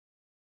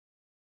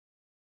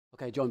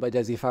Okay, joined by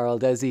Dessie Farrell.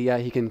 Dessie,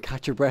 he can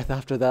catch your breath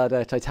after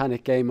that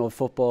titanic game of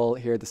football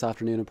here this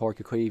afternoon in Páirc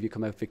Uí Chaoimh. You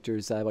come out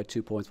victors by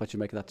 2 points. What do you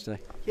make of that today?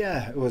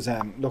 Yeah, it was.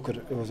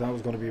 It was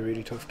always going to be a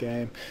really tough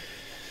game.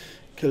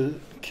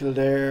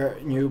 Kildare,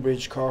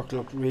 Newbridge, Cork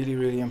looked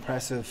really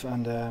impressive,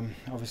 and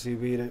obviously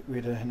we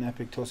had an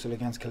epic tussle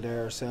against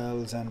Kildare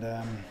ourselves, and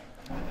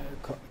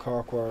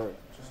Cork were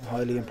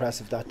highly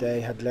impressive that day.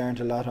 Had learned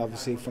a lot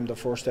obviously from the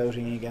first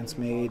outing against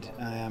Meath.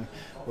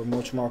 Were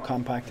much more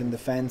compact in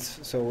defence,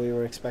 so we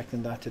were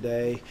expecting that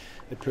today.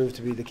 It proved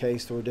to be the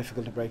case. They were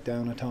difficult to break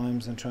down at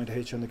times and trying to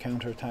hit you on the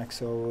counter attack,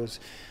 so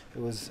it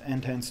was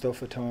intense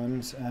stuff at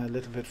times, a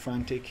little bit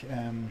frantic.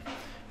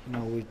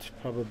 We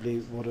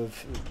probably would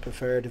have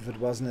preferred if it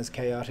wasn't as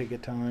chaotic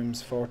at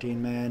times.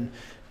 14 men,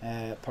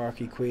 Páirc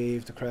Uí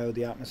Chaoimh, the crowd,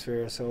 the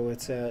atmosphere. So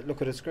it's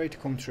it's great to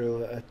come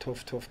through a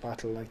tough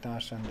battle like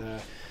that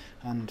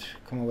and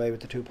come away with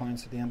the 2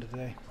 points at the end of the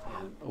day.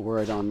 A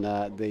word on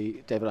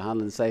the David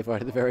O'Hanlon save right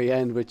at the very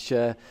end, which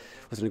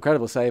was an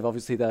incredible save.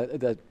 Obviously,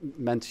 that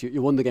meant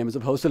you won the game as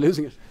opposed to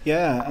losing it.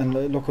 Yeah, and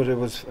it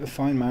was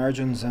fine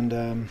margins, and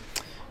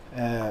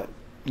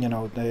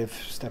they've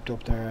stepped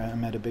up there and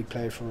made a big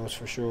play for us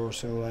for sure.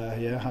 So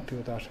happy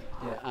with that.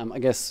 Yeah, I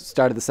guess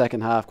started the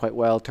second half quite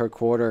well. Third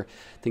quarter,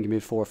 I think you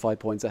moved 4 or 5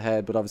 points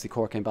ahead, but obviously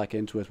Cork came back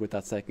into it with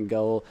that second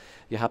goal.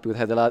 You're happy with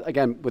how the lads,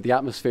 again with the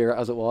atmosphere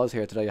as it was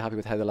here today, you're happy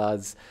with how the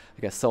lads,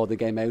 I guess, saw the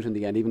game out in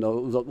the end, even though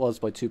it was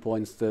by 2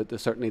 points.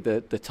 Certainly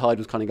the tide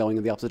was kind of going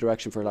in the opposite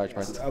direction for a large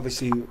part.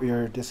 Obviously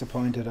you're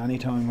disappointed any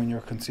time when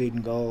you're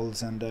conceding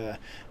goals, and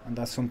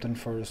that's something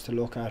for us to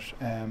look at.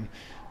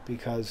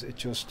 Because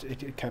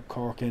it kept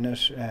Cork in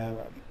it,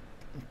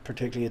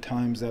 particularly at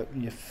times that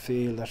you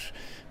feel that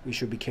we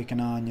should be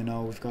kicking on.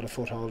 We've got a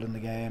foothold in the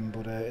game,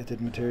 but it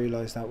didn't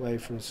materialise that way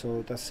for us.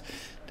 So that's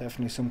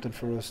definitely something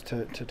for us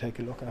to take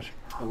a look at.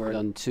 A word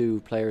on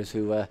two players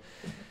who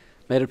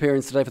made an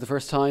appearance today for the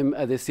first time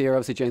this year.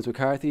 Obviously James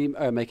McCarthy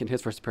making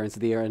his first appearance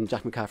of the year, and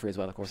Jack McCaffrey as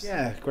well, of course.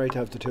 Yeah, great to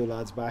have the two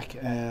lads back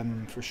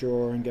for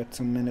sure, and get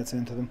some minutes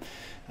into them.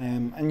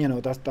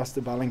 That's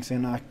the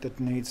balancing act that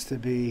needs to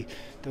be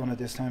done at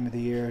this time of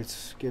the year.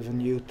 It's giving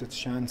youth its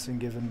chance and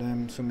giving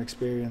them some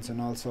experience, and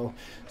also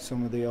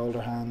some of the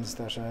older hands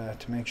that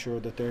to make sure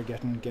that they're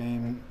getting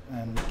game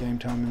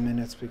time and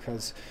minutes,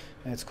 because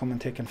it's coming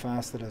thick and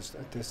fast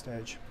at this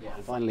stage. Yeah,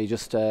 and finally,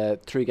 just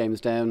 3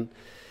 games down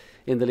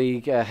in the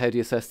league, how do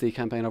you assess the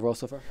campaign overall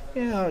so far?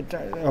 Yeah,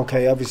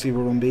 okay, obviously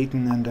we're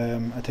unbeaten,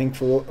 and I think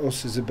for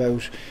us it's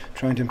about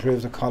trying to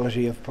improve the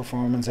quality of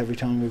performance every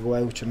time we go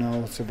out.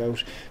 It's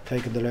about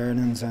taking the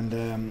learnings and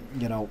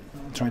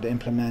trying to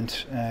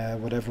implement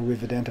whatever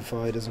we've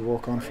identified as a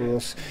work on for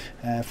us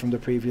from the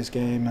previous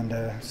game,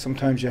 and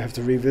sometimes you have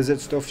to revisit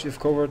stuff you've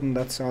covered, and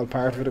that's all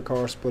part of it, of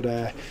course, but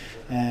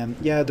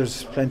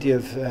there's plenty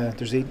of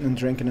there's eating and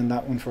drinking in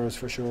that one for us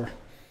for sure.